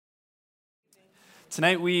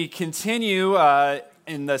Tonight we continue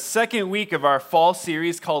in the second week of our fall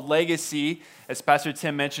series called Legacy, as Pastor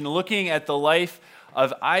Tim mentioned, looking at the life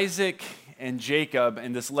of Isaac and Jacob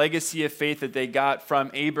and this legacy of faith that they got from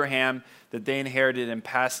Abraham that they inherited and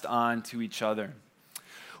passed on to each other.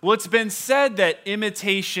 Well, it's been said that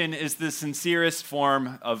imitation is the sincerest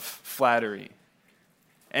form of flattery.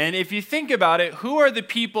 And if you think about it, who are the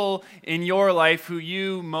people in your life who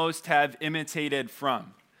you most have imitated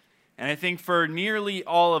from? And I think for nearly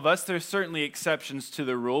all of us, there's certainly exceptions to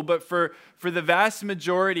the rule, but for the vast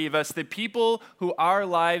majority of us, the people who our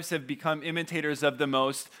lives have become imitators of the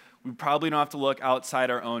most, we probably don't have to look outside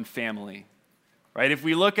our own family, right? If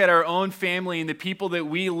we look at our own family and the people that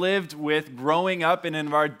we lived with growing up and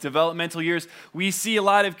in our developmental years, we see a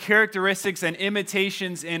lot of characteristics and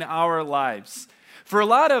imitations in our lives. For a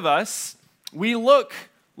lot of us, we look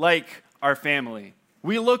like our family.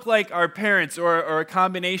 We look like our parents or a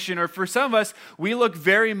combination, or for some of us, we look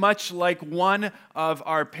very much like one of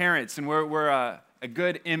our parents, and we're a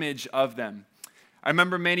good image of them. I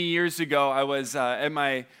remember many years ago, I was at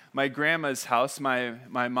my grandma's house, my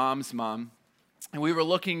mom's mom, and we were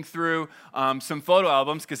looking through some photo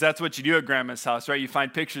albums, because that's what you do at grandma's house, right? You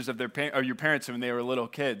find pictures of your parents when they were little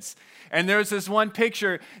kids. And there was this one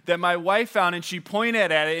picture that my wife found, and she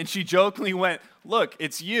pointed at it, and she jokingly went, "Look,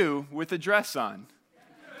 it's you with a dress on."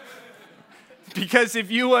 Because if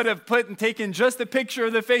you would have taken just a picture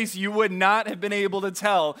of the face, you would not have been able to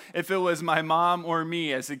tell if it was my mom or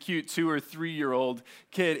me as a cute 2 or 3-year-old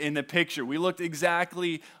kid in the picture. We looked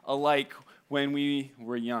exactly alike when we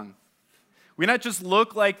were young. We not just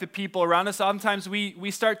look like the people around us, oftentimes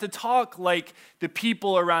we start to talk like the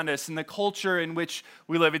people around us and the culture in which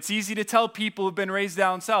we live. It's easy to tell people who've been raised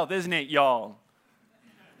down south, isn't it, y'all?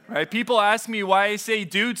 Right? People ask me why I say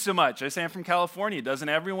dude so much. I say I'm from California. Doesn't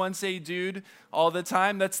everyone say dude all the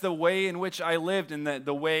time? That's the way in which I lived and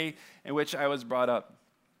the way in which I was brought up.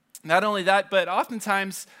 Not only that, but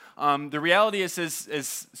oftentimes the reality is,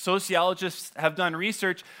 as sociologists have done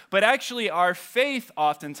research, but actually our faith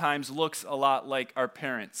oftentimes looks a lot like our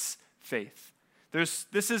parents' faith.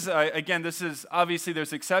 This is obviously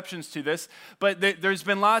there's exceptions to this, but there's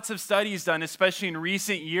been lots of studies done, especially in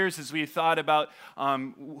recent years, as we've thought about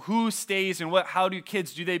who stays and how do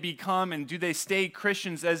kids, do they become and do they stay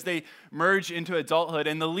Christians as they merge into adulthood.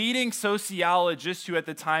 And the leading sociologist, who at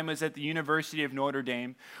the time was at the University of Notre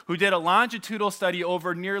Dame, who did a longitudinal study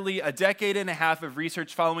over nearly a decade and a half of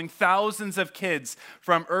research following thousands of kids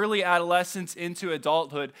from early adolescence into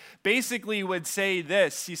adulthood, basically would say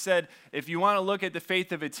this. He said, if you want to look at the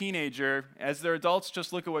faith of a teenager, as they're adults,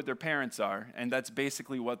 just look at what their parents are. And that's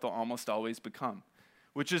basically what they'll almost always become,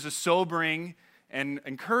 which is a sobering and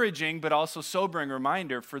encouraging, but also sobering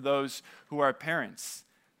reminder for those who are parents,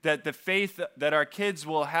 that the faith that our kids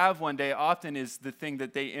will have one day often is the thing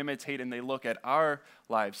that they imitate, and they look at our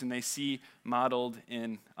lives and they see modeled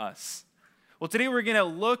in us. Well, today we're going to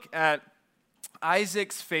look at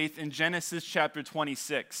Isaac's faith in Genesis chapter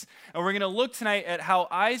 26. And we're going to look tonight at how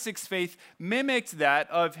Isaac's faith mimicked that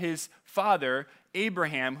of his father,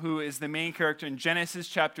 Abraham, who is the main character in Genesis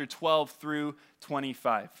chapter 12 through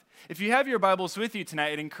 25. If you have your Bibles with you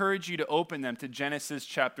tonight, I'd encourage you to open them to Genesis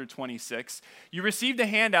chapter 26. You received a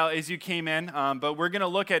handout as you came in, but we're going to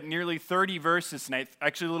look at nearly 30 verses tonight,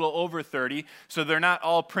 actually a little over 30, so they're not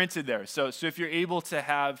all printed there. So if you're able to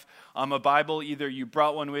have a Bible, either you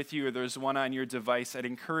brought one with you or there's one on your device, I'd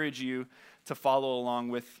encourage you to follow along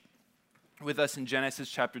with us in Genesis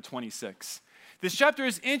chapter 26. This chapter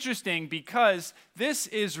is interesting because this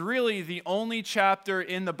is really the only chapter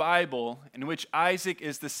in the Bible in which Isaac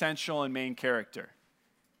is the central and main character.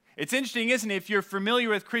 It's interesting, isn't it? If you're familiar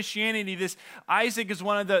with Christianity, this Isaac is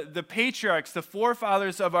one of the patriarchs, the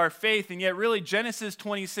forefathers of our faith, and yet really Genesis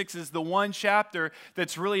 26 is the one chapter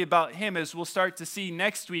that's really about him, as we'll start to see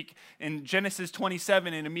next week in Genesis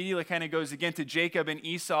 27, and immediately kind of goes again to Jacob and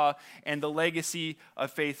Esau, and the legacy of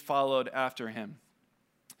faith followed after him.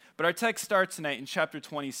 But our text starts tonight in chapter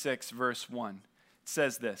 26, verse 1. It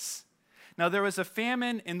says this: "Now there was a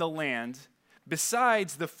famine in the land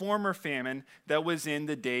besides the former famine that was in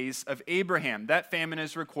the days of Abraham." That famine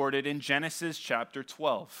is recorded in Genesis chapter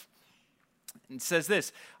 12. It says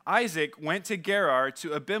this: "Isaac went to Gerar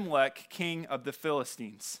to Abimelech, king of the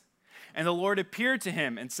Philistines. And the Lord appeared to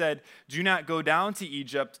him and said, 'Do not go down to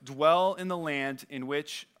Egypt, dwell in the land in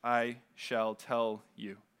which I shall tell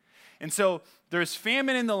you.'" And so there's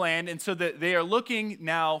famine in the land, and so that they are looking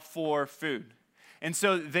now for food. And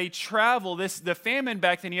so they travel. The famine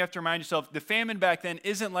back then, you have to remind yourself, the famine back then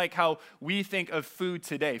isn't like how we think of food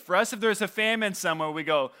today. For us, if there's a famine somewhere, we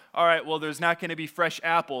go, all right, well, there's not going to be fresh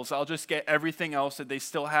apples. I'll just get everything else that they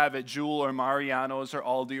still have at Jewel or Mariano's or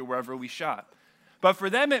Aldi or wherever we shop. But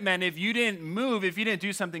for them, it meant if you didn't move, if you didn't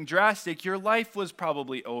do something drastic, your life was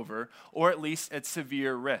probably over, or at least at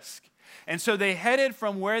severe risk. And so they headed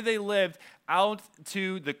from where they lived out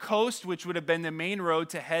to the coast, which would have been the main road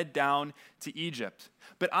to head down to Egypt.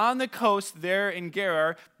 But on the coast there in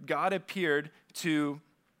Gerar, God appeared to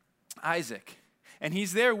Isaac. And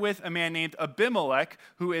he's there with a man named Abimelech,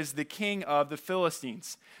 who is the king of the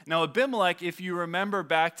Philistines. Now, Abimelech, if you remember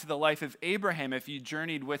back to the life of Abraham, if you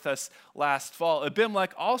journeyed with us last fall,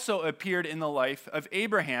 Abimelech also appeared in the life of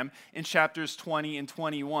Abraham in chapters 20 and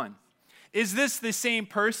 21. Is this the same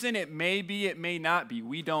person? It may be, it may not be.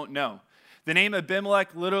 We don't know. The name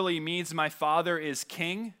Abimelech literally means my father is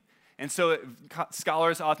king. And so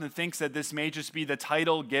scholars often think that this may just be the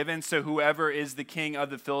title given. So whoever is the king of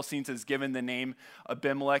the Philistines is given the name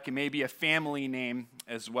Abimelech. It may be a family name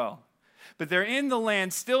as well. But they're in the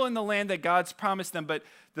land, still in the land that God's promised them. But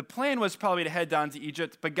the plan was probably to head down to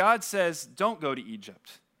Egypt. But God says, don't go to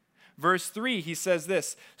Egypt. Verse 3, he says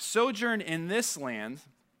this, sojourn in this land,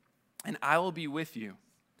 and I will be with you,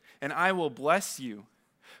 and I will bless you.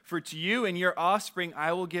 For to you and your offspring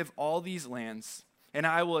I will give all these lands, and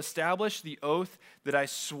I will establish the oath that I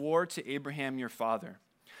swore to Abraham your father.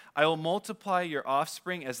 I will multiply your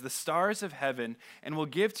offspring as the stars of heaven, and will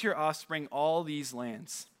give to your offspring all these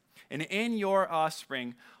lands. And in your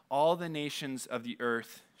offspring all the nations of the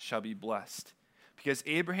earth shall be blessed, because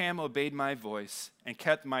Abraham obeyed my voice and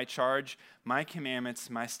kept my charge, my commandments,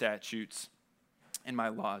 my statutes, and my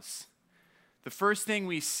laws. The first thing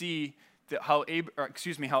we see that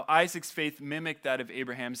how Isaac's faith mimicked that of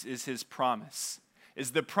Abraham's is his promise.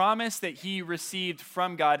 Is the promise that he received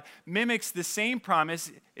from God mimics the same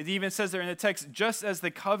promise. It even says there in the text, just as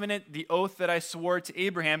the covenant, the oath that I swore to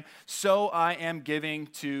Abraham, so I am giving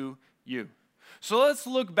to you. So let's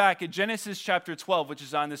look back at Genesis chapter 12, which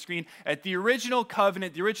is on the screen, at the original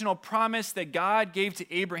covenant, the original promise that God gave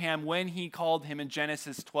to Abraham when he called him in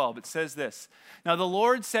Genesis 12. It says this, now the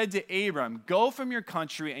Lord said to Abram, go from your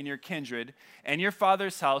country and your kindred and your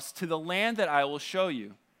father's house to the land that I will show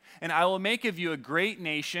you. And I will make of you a great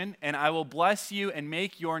nation, and I will bless you and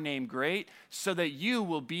make your name great, so that you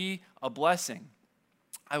will be a blessing.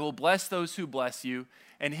 I will bless those who bless you,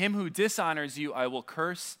 and him who dishonors you I will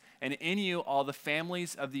curse, and in you all the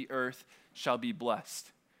families of the earth shall be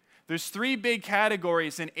blessed. There's three big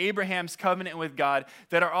categories in Abraham's covenant with God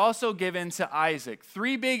that are also given to Isaac.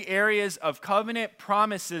 Three big areas of covenant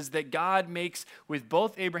promises that God makes with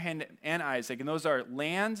both Abraham and Isaac, and those are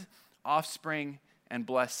land, offspring, and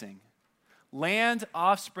blessing. Land,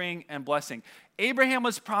 offspring, and blessing. Abraham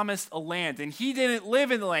was promised a land, and he didn't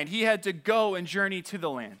live in the land. He had to go and journey to the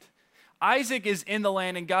land. Isaac is in the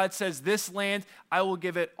land, and God says, this land, I will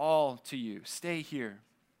give it all to you. Stay here.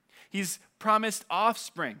 He's promised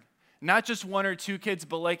offspring, not just one or two kids,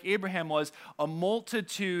 but like Abraham was, a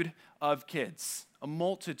multitude of kids, a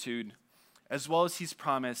multitude, as well as he's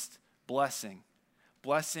promised blessing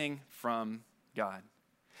from God.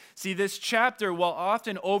 See, this chapter, while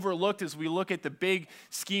often overlooked as we look at the big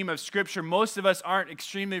scheme of Scripture, most of us aren't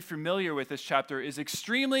extremely familiar with this chapter, is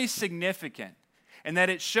extremely significant. And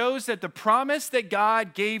that it shows that the promise that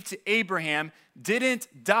God gave to Abraham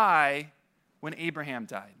didn't die when Abraham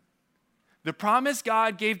died. The promise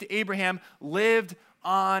God gave to Abraham lived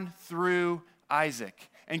on through Isaac.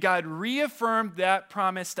 And God reaffirmed that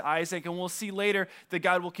promise to Isaac, and we'll see later that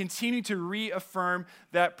God will continue to reaffirm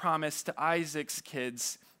that promise to Isaac's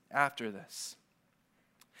kids after this.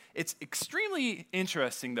 It's extremely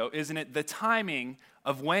interesting, though, isn't it, the timing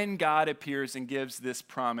of when God appears and gives this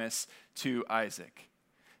promise to Isaac.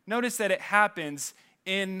 Notice that it happens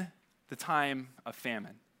in the time of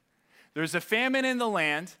famine. There's a famine in the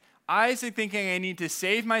land. Isaac thinking, I need to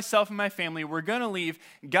save myself and my family. We're going to leave.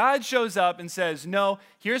 God shows up and says, no,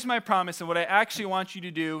 here's my promise, and what I actually want you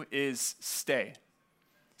to do is stay.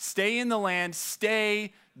 Stay in the land.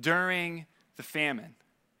 Stay during the famine.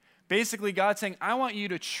 Basically, God's saying, I want you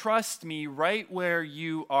to trust me right where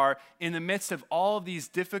you are in the midst of all of these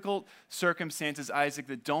difficult circumstances, Isaac,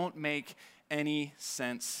 that don't make any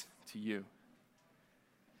sense to you.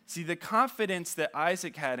 See, the confidence that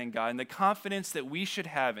Isaac had in God and the confidence that we should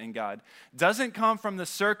have in God doesn't come from the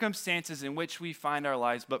circumstances in which we find our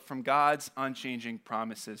lives, but from God's unchanging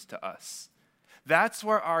promises to us. That's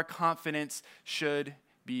where our confidence should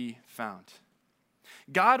be found.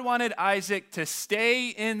 God wanted Isaac to stay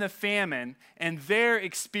in the famine and there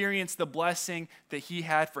experience the blessing that he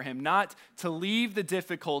had for him, not to leave the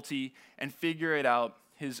difficulty and figure it out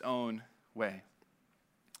his own way.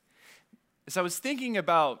 As I was thinking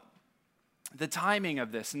about the timing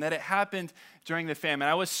of this and that it happened during the famine,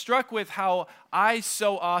 I was struck with how I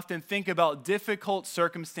so often think about difficult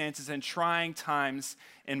circumstances and trying times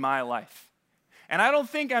in my life. And I don't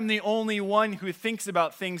think I'm the only one who thinks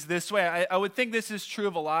about things this way. I would think this is true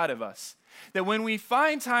of a lot of us. That when we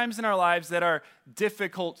find times in our lives that are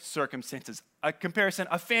difficult circumstances, a comparison,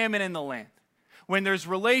 a famine in the land, when there's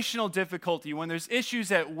relational difficulty, when there's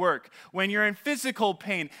issues at work, when you're in physical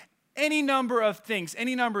pain, any number of things,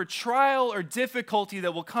 any number of trial or difficulty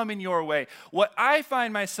that will come in your way, what I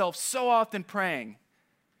find myself so often praying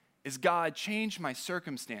is, God, change my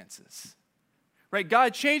circumstances. Right?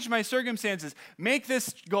 God, change my circumstances. Make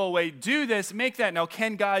this go away. Do this. Make that. Now,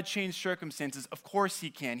 can God change circumstances? Of course he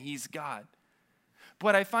can. He's God. But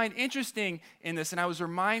what I find interesting in this, and I was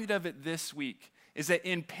reminded of it this week, is that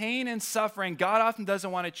in pain and suffering, God often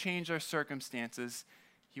doesn't want to change our circumstances.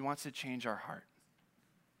 He wants to change our heart.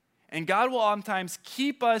 And God will oftentimes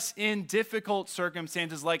keep us in difficult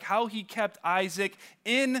circumstances, like how he kept Isaac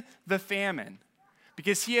in the famine,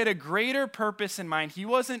 because he had a greater purpose in mind. He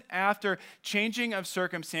wasn't after changing of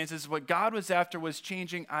circumstances. What God was after was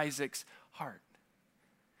changing Isaac's heart.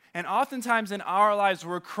 And oftentimes in our lives,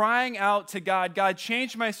 we're crying out to God, God,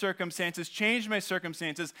 change my circumstances, change my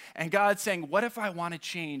circumstances. And God's saying, what if I want to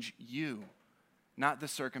change you, not the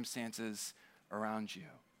circumstances around you?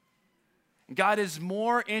 God is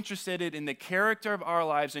more interested in the character of our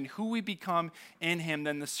lives and who we become in him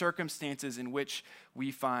than the circumstances in which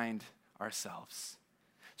we find ourselves.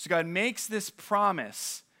 So God makes this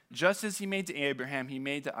promise, just as he made to Abraham, he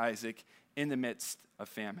made to Isaac in the midst of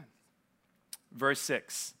famine. Verse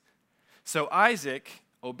 6, so Isaac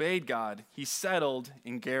obeyed God. He settled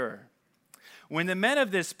in Gerar. When the men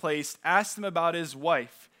of this place asked him about his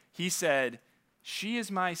wife, he said, she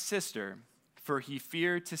is my sister, for he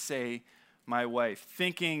feared to say, my wife,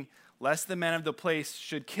 thinking lest the men of the place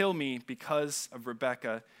should kill me because of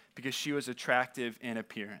Rebekah, because she was attractive in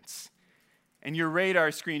appearance. And your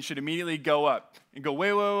radar screen should immediately go up and go,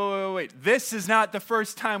 wait. This is not the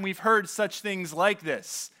first time we've heard such things like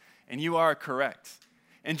this. And you are correct.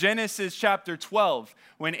 In Genesis chapter 12,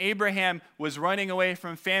 when Abraham was running away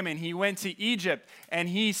from famine, he went to Egypt and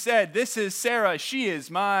he said, this is Sarah, she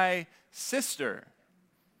is my sister.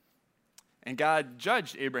 And God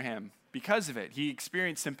judged Abraham because of it. He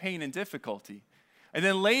experienced some pain and difficulty. And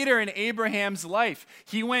then later in Abraham's life,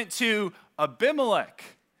 he went to Abimelech,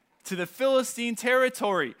 to the Philistine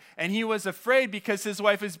territory, and he was afraid because his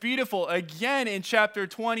wife is beautiful. Again in chapter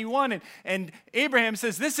 21, and Abraham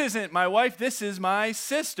says, this isn't my wife, this is my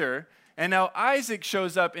sister. And now Isaac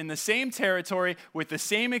shows up in the same territory with the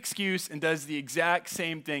same excuse and does the exact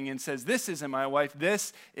same thing and says, this isn't my wife,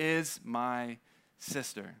 this is my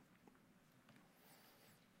sister.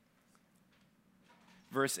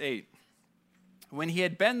 Verse 8, when he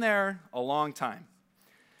had been there a long time,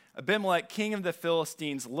 Abimelech, king of the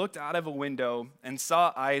Philistines, looked out of a window and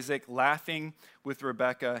saw Isaac laughing with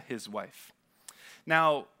Rebekah, his wife.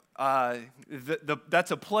 Now,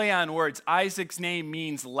 that's a play on words. Isaac's name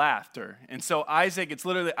means laughter. And so Isaac, it's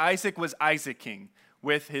literally Isaac was Isaacing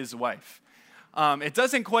with his wife. It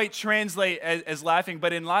doesn't quite translate as laughing,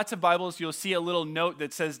 but in lots of Bibles, you'll see a little note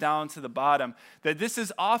that says down to the bottom that this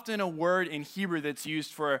is often a word in Hebrew that's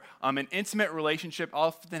used for an intimate relationship,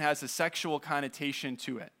 often has a sexual connotation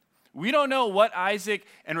to it. We don't know what Isaac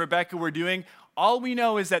and Rebekah were doing. All we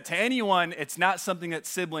know is that to anyone, it's not something that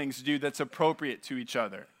siblings do that's appropriate to each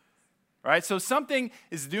other. Right? So something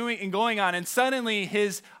is doing and going on, and suddenly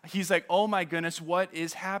he's like, oh my goodness, what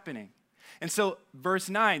is happening? And so verse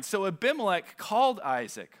 9, so Abimelech called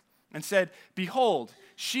Isaac and said, behold,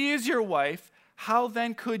 she is your wife. How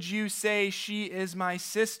then could you say she is my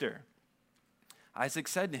sister? Isaac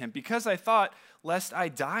said to him, because I thought, lest I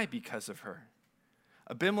die because of her.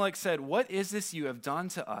 Abimelech said, what is this you have done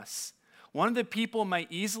to us? One of the people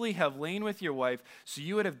might easily have lain with your wife, so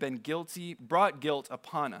you would have been brought guilt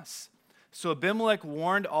upon us. So Abimelech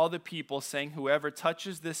warned all the people, saying, whoever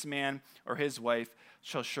touches this man or his wife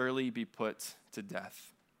shall surely be put to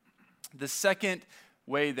death. The second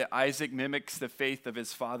way that Isaac mimics the faith of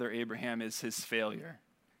his father Abraham is his failure.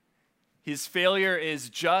 His failure is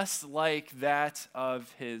just like that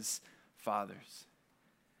of his fathers.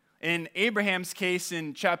 In Abraham's case,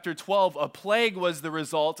 in chapter 12, a plague was the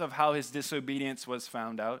result of how his disobedience was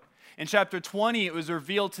found out. In chapter 20, it was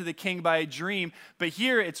revealed to the king by a dream, but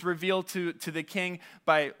here it's revealed to the king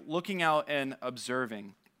by looking out and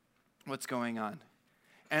observing what's going on.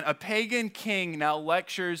 And a pagan king now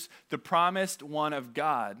lectures the promised one of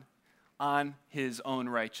God on his own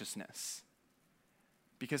righteousness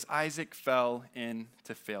because Isaac fell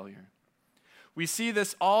into failure. We see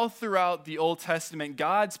this all throughout the Old Testament,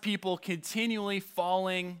 God's people continually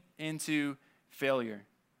falling into failure.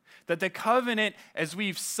 That the covenant, as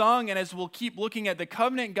we've sung and as we'll keep looking at, the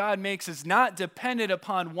covenant God makes is not dependent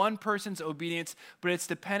upon one person's obedience, but it's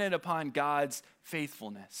dependent upon God's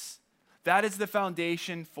faithfulness. That is the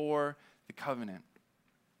foundation for the covenant.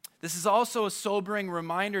 This is also a sobering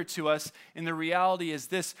reminder to us, and the reality is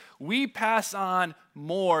this: we pass on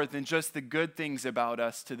more than just the good things about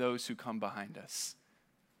us to those who come behind us.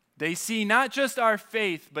 They see not just our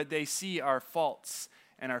faith, but they see our faults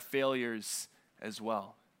and our failures as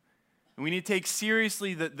well. And we need to take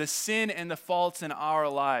seriously the sin and the faults in our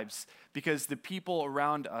lives because the people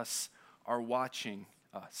around us are watching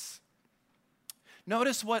us.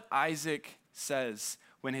 Notice what Isaac says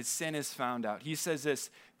when his sin is found out. He says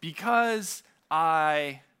this, because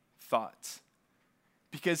I thought.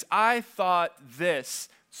 Because I thought this,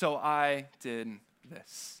 so I did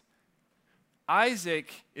this.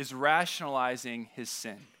 Isaac is rationalizing his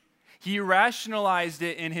sin. He rationalized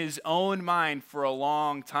it in his own mind for a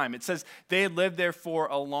long time. It says they had lived there for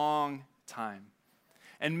a long time.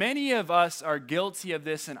 And many of us are guilty of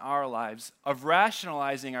this in our lives, of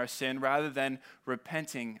rationalizing our sin rather than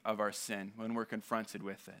repenting of our sin when we're confronted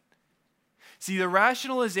with it. See, the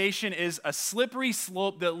rationalization is a slippery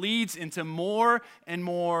slope that leads into more and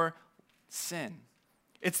more sin.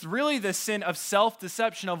 It's really the sin of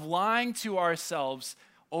self-deception, of lying to ourselves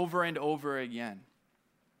over and over again.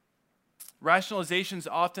 Rationalizations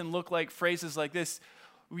often look like phrases like this: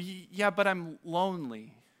 yeah, but I'm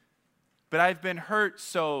lonely. But I've been hurt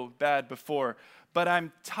so bad before. But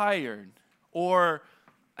I'm tired. Or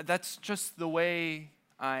that's just the way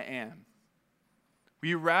I am.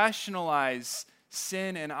 We rationalize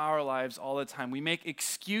sin in our lives all the time. We make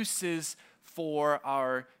excuses for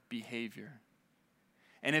our behavior.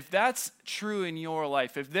 And if that's true in your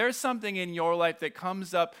life, if there's something in your life that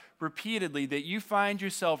comes up repeatedly that you find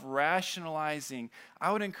yourself rationalizing,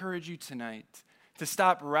 I would encourage you tonight to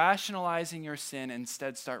stop rationalizing your sin and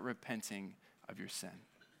instead start repenting of your sin.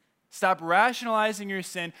 Stop rationalizing your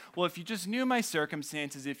sin. Well, if you just knew my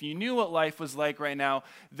circumstances, if you knew what life was like right now,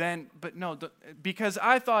 then, but no, because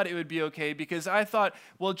I thought it would be okay, because I thought,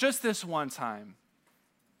 well, just this one time.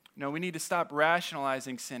 No, we need to stop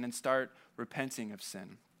rationalizing sin and start repenting of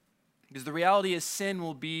sin. Because the reality is sin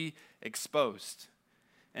will be exposed.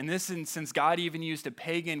 And this, since God even used a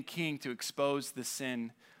pagan king to expose the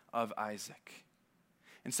sin of Isaac.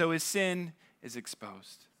 And so his sin is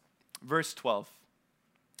exposed. Verse 12.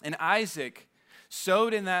 And Isaac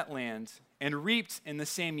sowed in that land and reaped in the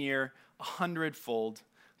same year 100-fold.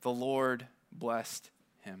 The Lord blessed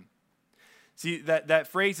him. See, that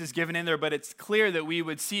phrase is given in there, but it's clear that we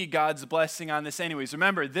would see God's blessing on this anyways.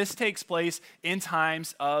 Remember, this takes place in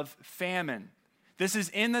times of famine. This is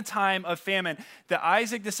in the time of famine that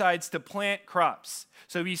Isaac decides to plant crops.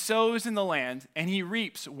 So he sows in the land and he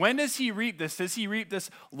reaps. When does he reap this? Does he reap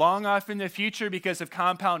this long off in the future because of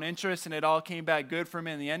compound interest and it all came back good for him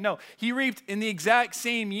in the end? No, he reaped in the exact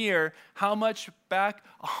same year. How much back?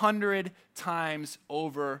 100 times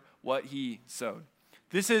over what he sowed.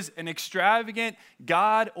 This is an extravagant,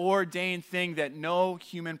 God-ordained thing that no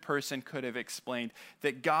human person could have explained,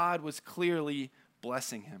 that God was clearly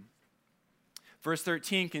blessing him. Verse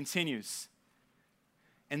 13 continues,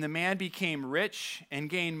 and the man became rich and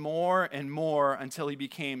gained more and more until he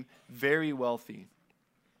became very wealthy.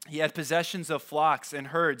 He had possessions of flocks and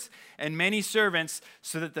herds and many servants,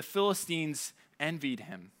 so that the Philistines envied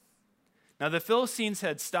him. Now the Philistines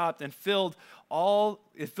had stopped and filled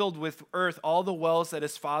with earth all the wells that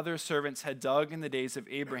his father's servants had dug in the days of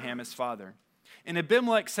Abraham his father. And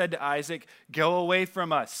Abimelech said to Isaac, "Go away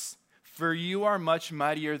from us, for you are much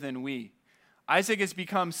mightier than we." Isaac has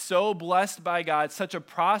become so blessed by God, such a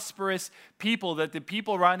prosperous people, that the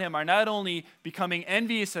people around him are not only becoming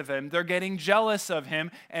envious of him, they're getting jealous of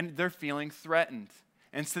him, and they're feeling threatened.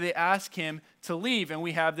 And so they ask him to leave. And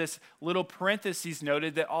we have this little parentheses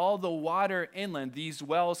noted that all the water inland, these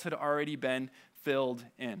wells had already been filled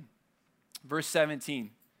in. Verse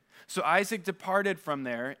 17. So Isaac departed from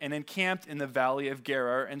there and encamped in the valley of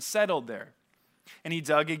Gerar and settled there. And he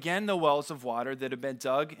dug again the wells of water that had been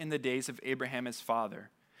dug in the days of Abraham his father,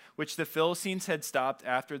 which the Philistines had stopped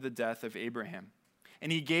after the death of Abraham.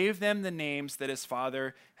 And he gave them the names that his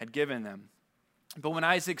father had given them. But when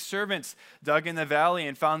Isaac's servants dug in the valley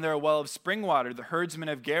and found there a well of spring water, the herdsmen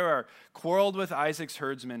of Gerar quarreled with Isaac's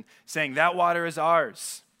herdsmen, saying, "That water is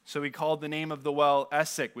ours." So he called the name of the well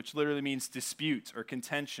Essek, which literally means dispute or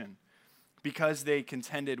contention, because they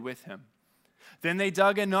contended with him. Then they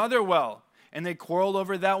dug another well, and they quarreled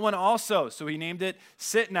over that one also. So he named it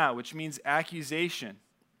Sitnah, which means accusation.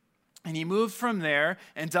 And he moved from there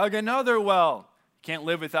and dug another well. You can't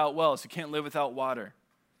live without wells. You can't live without water.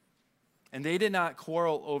 And they did not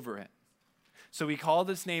quarrel over it. So he called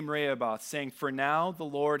his name Rehoboth, saying, "For now the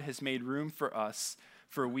Lord has made room for us,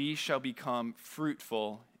 for we shall become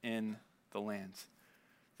fruitful in the land."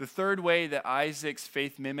 The third way that Isaac's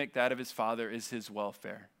faith mimicked that of his father is his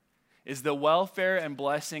welfare, is the welfare and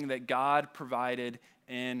blessing that God provided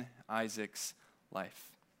in Isaac's life.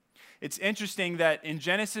 It's interesting that in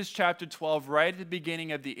Genesis chapter 12, right at the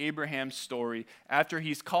beginning of the Abraham story, after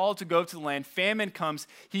he's called to go to the land, famine comes.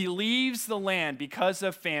 He leaves the land because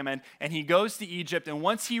of famine, and he goes to Egypt. And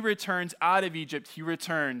once he returns out of Egypt, he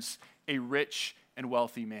returns a rich and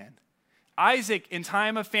wealthy man. Isaac, in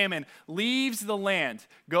time of famine, leaves the land,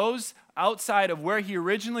 goes outside of where he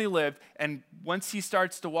originally lived, and once he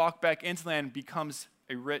starts to walk back into the land, becomes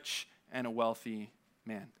a rich and a wealthy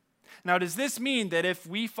man. Now, does this mean that if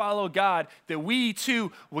we follow God, that we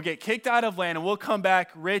too will get kicked out of land and we'll come back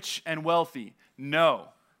rich and wealthy? No.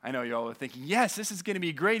 I know you all are thinking, yes, this is going to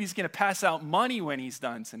be great. He's going to pass out money when he's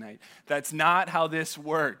done tonight. That's not how this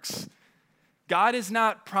works. God is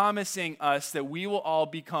not promising us that we will all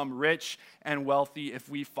become rich and wealthy if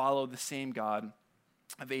we follow the same God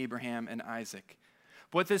of Abraham and Isaac.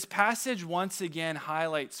 What this passage once again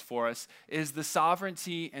highlights for us is the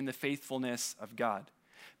sovereignty and the faithfulness of God.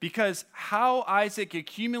 Because how Isaac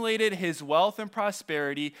accumulated his wealth and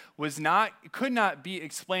prosperity could not be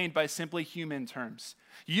explained by simply human terms.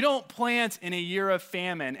 You don't plant in a year of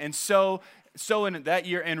famine and sow in that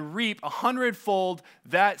year and reap 100-fold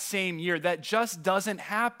that same year. That just doesn't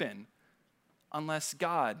happen unless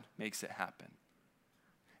God makes it happen.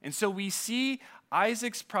 And so we see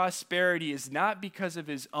Isaac's prosperity is not because of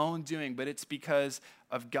his own doing, but it's because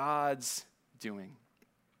of God's doing.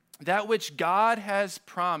 That which God has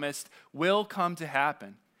promised will come to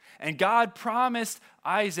happen. And God promised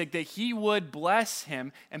Isaac that he would bless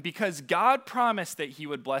him. And because God promised that he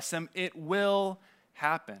would bless him, it will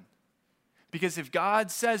happen. Because if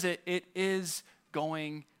God says it, it is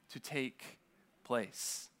going to take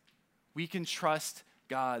place. We can trust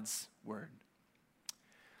God's word.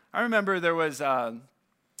 I remember there was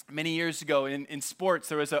many years ago in sports,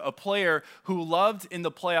 there was a player who loved in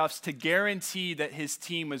the playoffs to guarantee that his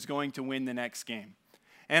team was going to win the next game.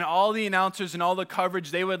 And all the announcers and all the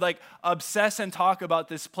coverage, they would obsess and talk about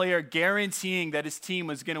this player guaranteeing that his team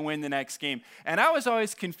was going to win the next game. And I was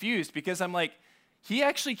always confused because I'm like, he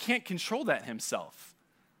actually can't control that himself.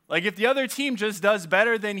 If the other team just does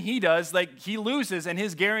better than he does, he loses and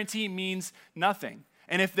his guarantee means nothing.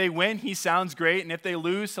 And if they win, he sounds great. And if they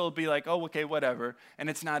lose, he'll be like, oh, okay, whatever. And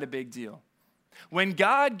it's not a big deal. When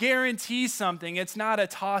God guarantees something, it's not a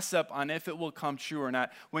toss-up on if it will come true or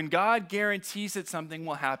not. When God guarantees that something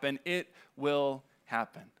will happen, it will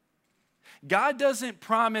happen. God doesn't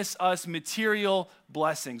promise us material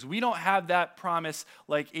blessings. We don't have that promise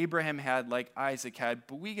like Abraham had, like Isaac had,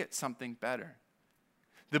 but we get something better.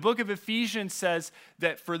 The book of Ephesians says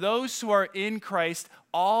that for those who are in Christ,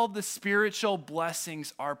 all the spiritual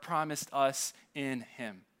blessings are promised us in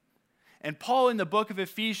him. And Paul in the book of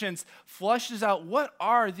Ephesians flushes out what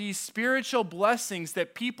are these spiritual blessings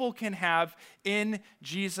that people can have in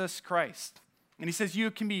Jesus Christ. And he says you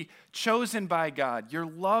can be chosen by God, you're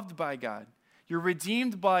loved by God, you're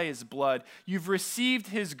redeemed by his blood, you've received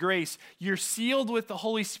his grace, you're sealed with the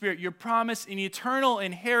Holy Spirit, you're promised an eternal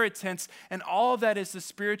inheritance, and all of that is the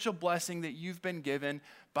spiritual blessing that you've been given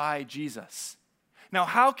by Jesus. Now,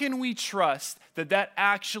 how can we trust that that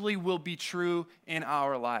actually will be true in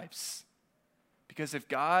our lives? Because if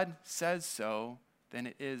God says so, then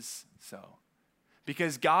it is so.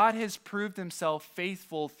 Because God has proved himself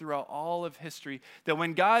faithful throughout all of history, that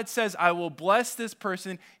when God says, I will bless this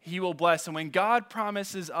person, he will bless. And when God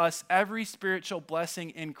promises us every spiritual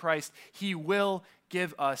blessing in Christ, he will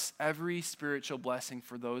give us every spiritual blessing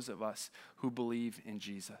for those of us who believe in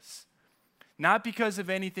Jesus. Not because of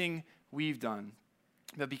anything we've done,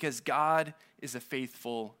 but because God is a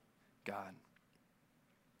faithful God.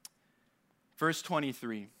 Verse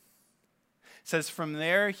 23 says, from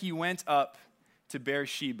there he went up to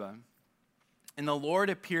Beersheba, and the Lord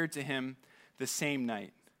appeared to him the same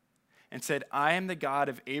night and said, I am the God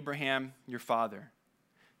of Abraham, your father.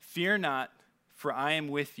 Fear not, for I am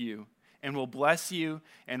with you and will bless you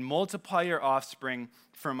and multiply your offspring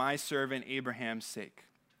for my servant Abraham's sake.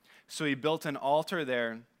 So he built an altar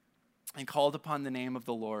there and called upon the name of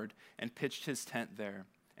the Lord and pitched his tent there.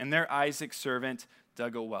 and there Isaac's servant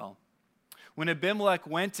dug a well. When Abimelech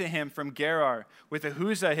went to him from Gerar with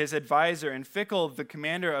Ahuzah his advisor and Phicol the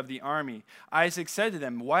commander of the army, Isaac said to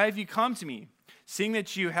them, "Why have you come to me, seeing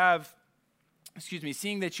that you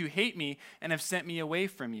hate me and have sent me away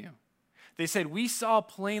from you?" They said, "We saw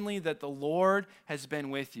plainly that the Lord has been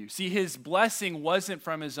with you." See, his blessing wasn't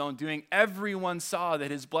from his own doing. Everyone saw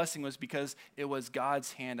that his blessing was because it was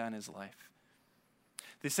God's hand on his life.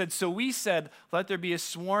 They said, "So we said, let there be a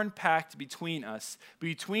sworn pact between us,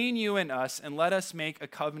 between you and us, and let us make a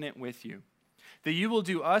covenant with you, that you will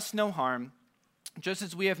do us no harm, just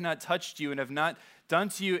as we have not touched you and have not done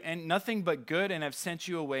to you and nothing but good and have sent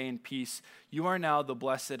you away in peace. You are now the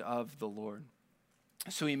blessed of the Lord."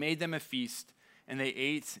 So he made them a feast, and they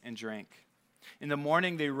ate and drank. In the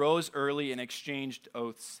morning they rose early and exchanged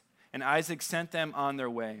oaths, and Isaac sent them on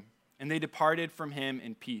their way, and they departed from him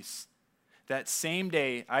in peace. That same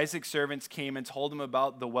day Isaac's servants came and told him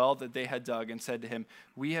about the well that they had dug and said to him,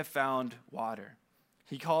 "We have found water."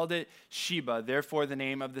 He called it Sheba, therefore the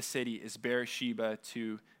name of the city is Beersheba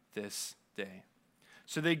to this day.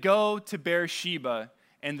 So they go to Beersheba,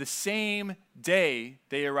 and the same day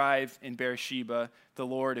they arrive in Beersheba, the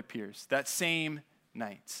Lord appears. That same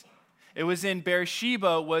night. It was in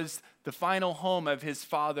Beersheba was the final home of his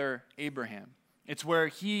father Abraham. It's where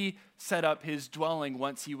he set up his dwelling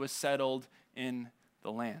once he was settled in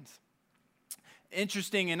the land.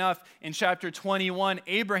 Interesting enough, in chapter 21,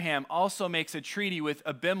 Abraham also makes a treaty with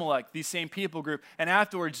Abimelech, the same people group. And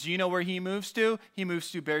afterwards, do you know where he moves to? He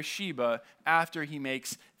moves to Beersheba after he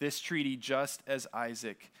makes this treaty, just as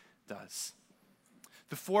Isaac does.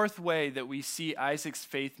 The fourth way that we see Isaac's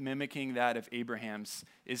faith mimicking that of Abraham's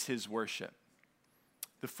is his worship.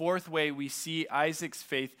 The fourth way we see Isaac's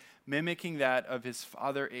faith mimicking that of his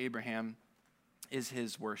father Abraham is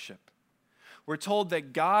his worship. We're told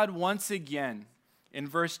that God once again, in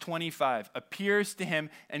verse 25, appears to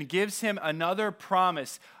him and gives him another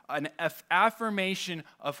promise, an affirmation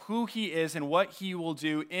of who he is and what he will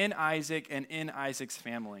do in Isaac and in Isaac's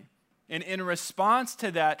family. And in response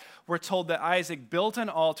to that, we're told that Isaac built an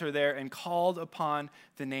altar there and called upon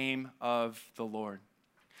the name of the Lord.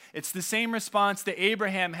 It's the same response that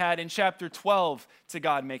Abraham had in chapter 12 to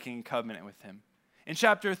God making a covenant with him. In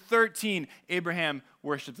chapter 13, Abraham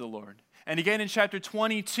worshiped the Lord. And again in chapter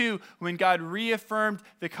 22, when God reaffirmed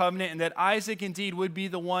the covenant and that Isaac indeed would be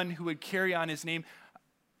the one who would carry on his name,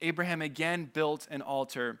 Abraham again built an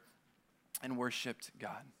altar and worshiped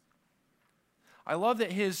God. I love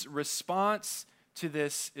that his response to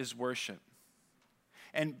this is worship.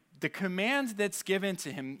 And the command that's given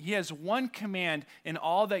to him, he has one command in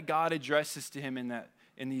all that God addresses to him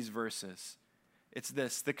in these verses. It's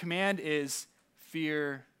this. The command is,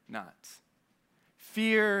 fear not.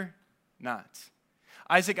 Fear not.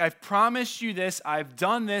 Isaac, I've promised you this. I've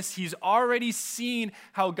done this. He's already seen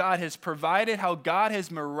how God has provided, how God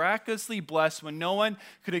has miraculously blessed when no one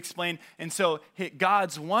could explain. And so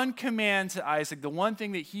God's one command to Isaac, the one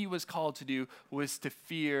thing that he was called to do, was to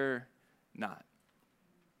fear not.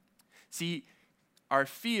 See, our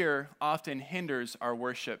fear often hinders our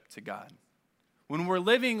worship to God. When we're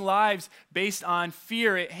living lives based on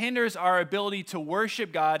fear, it hinders our ability to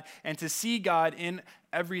worship God and to see God in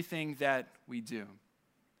everything that we do.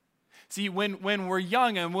 See, when we're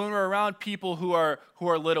young and when we're around people who are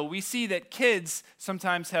little, we see that kids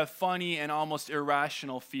sometimes have funny and almost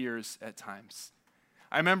irrational fears at times.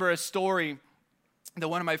 I remember a story that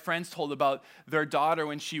one of my friends told about their daughter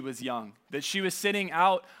when she was young, that she was sitting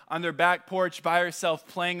out on their back porch by herself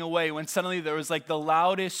playing away when suddenly there was like the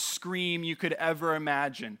loudest scream you could ever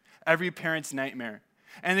imagine, every parent's nightmare.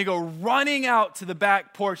 And they go running out to the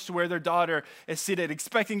back porch to where their daughter is seated,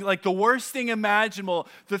 expecting like the worst thing imaginable.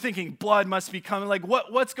 They're thinking blood must be coming, like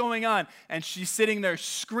what's going on? And she's sitting there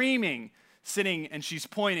screaming, and she's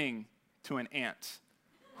pointing to an ant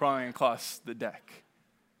crawling across the deck.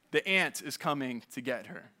 The ant is coming to get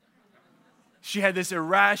her. She had this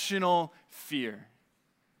irrational fear.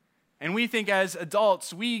 And we think as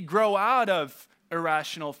adults, we grow out of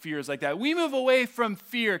irrational fears like that. We move away from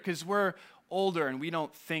fear because we're older and we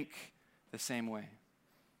don't think the same way.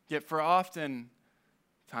 Yet for often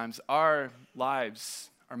times, our lives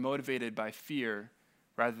are motivated by fear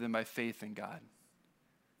rather than by faith in God.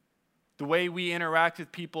 The way we interact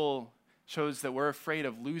with people shows that we're afraid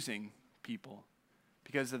of losing people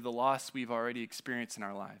because of the loss we've already experienced in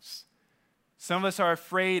our lives. Some of us are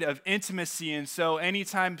afraid of intimacy, and so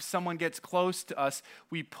anytime someone gets close to us,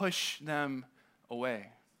 we push them away.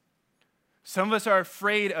 Some of us are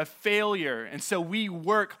afraid of failure, and so we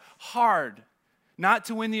work hard, not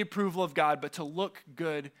to win the approval of God, but to look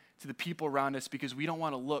good to the people around us because we don't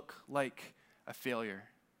want to look like a failure.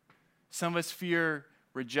 Some of us fear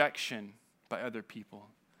rejection by other people.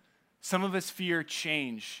 Some of us fear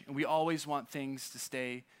change, and we always want things to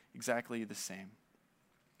stay exactly the same.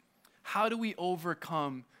 How do we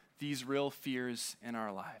overcome these real fears in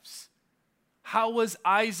our lives? How was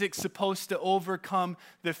Isaac supposed to overcome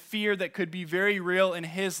the fear that could be very real in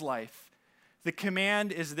his life? The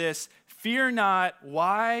command is this: fear not.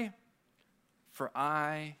 Why? For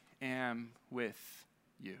I am with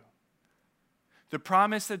you. The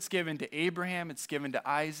promise that's given to Abraham, it's given to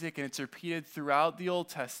Isaac, and it's repeated throughout the Old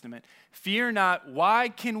Testament. Fear not. Why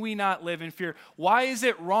can we not live in fear? Why is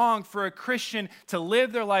it wrong for a Christian to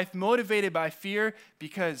live their life motivated by fear?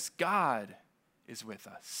 Because God is with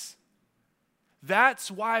us.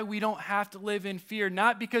 That's why we don't have to live in fear,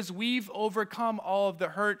 not because we've overcome all of the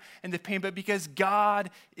hurt and the pain, but because God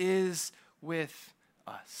is with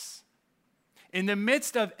us. In the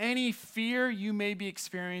midst of any fear you may be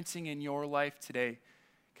experiencing in your life today,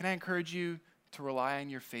 can I encourage you to rely on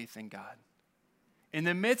your faith in God? In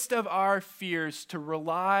the midst of our fears, to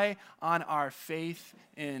rely on our faith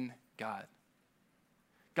in God.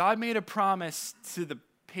 God made a promise to the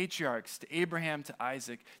patriarchs, to Abraham, to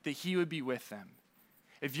Isaac, that he would be with them.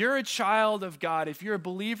 If you're a child of God, if you're a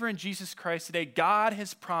believer in Jesus Christ today, God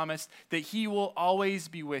has promised that he will always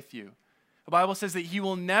be with you. The Bible says that he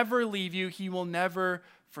will never leave you, he will never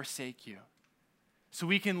forsake you. So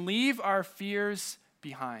we can leave our fears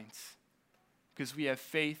behind because we have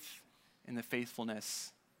faith in the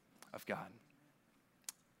faithfulness of God.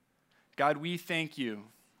 God, we thank you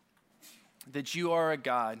that you are a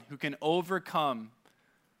God who can overcome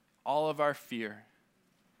all of our fear.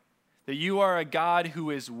 That you are a God who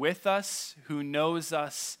is with us, who knows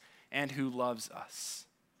us, and who loves us.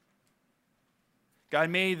 God,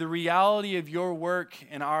 may the reality of your work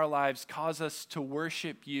in our lives cause us to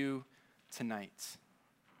worship you tonight.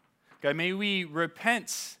 God, may we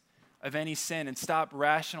repent of any sin and stop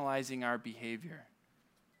rationalizing our behavior.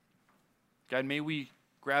 God, may we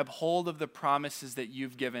grab hold of the promises that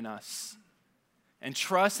you've given us and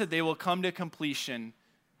trust that they will come to completion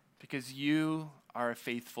because you are a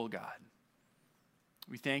faithful God.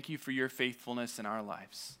 We thank you for your faithfulness in our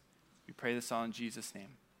lives. We pray this all in Jesus'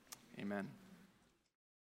 name. Amen.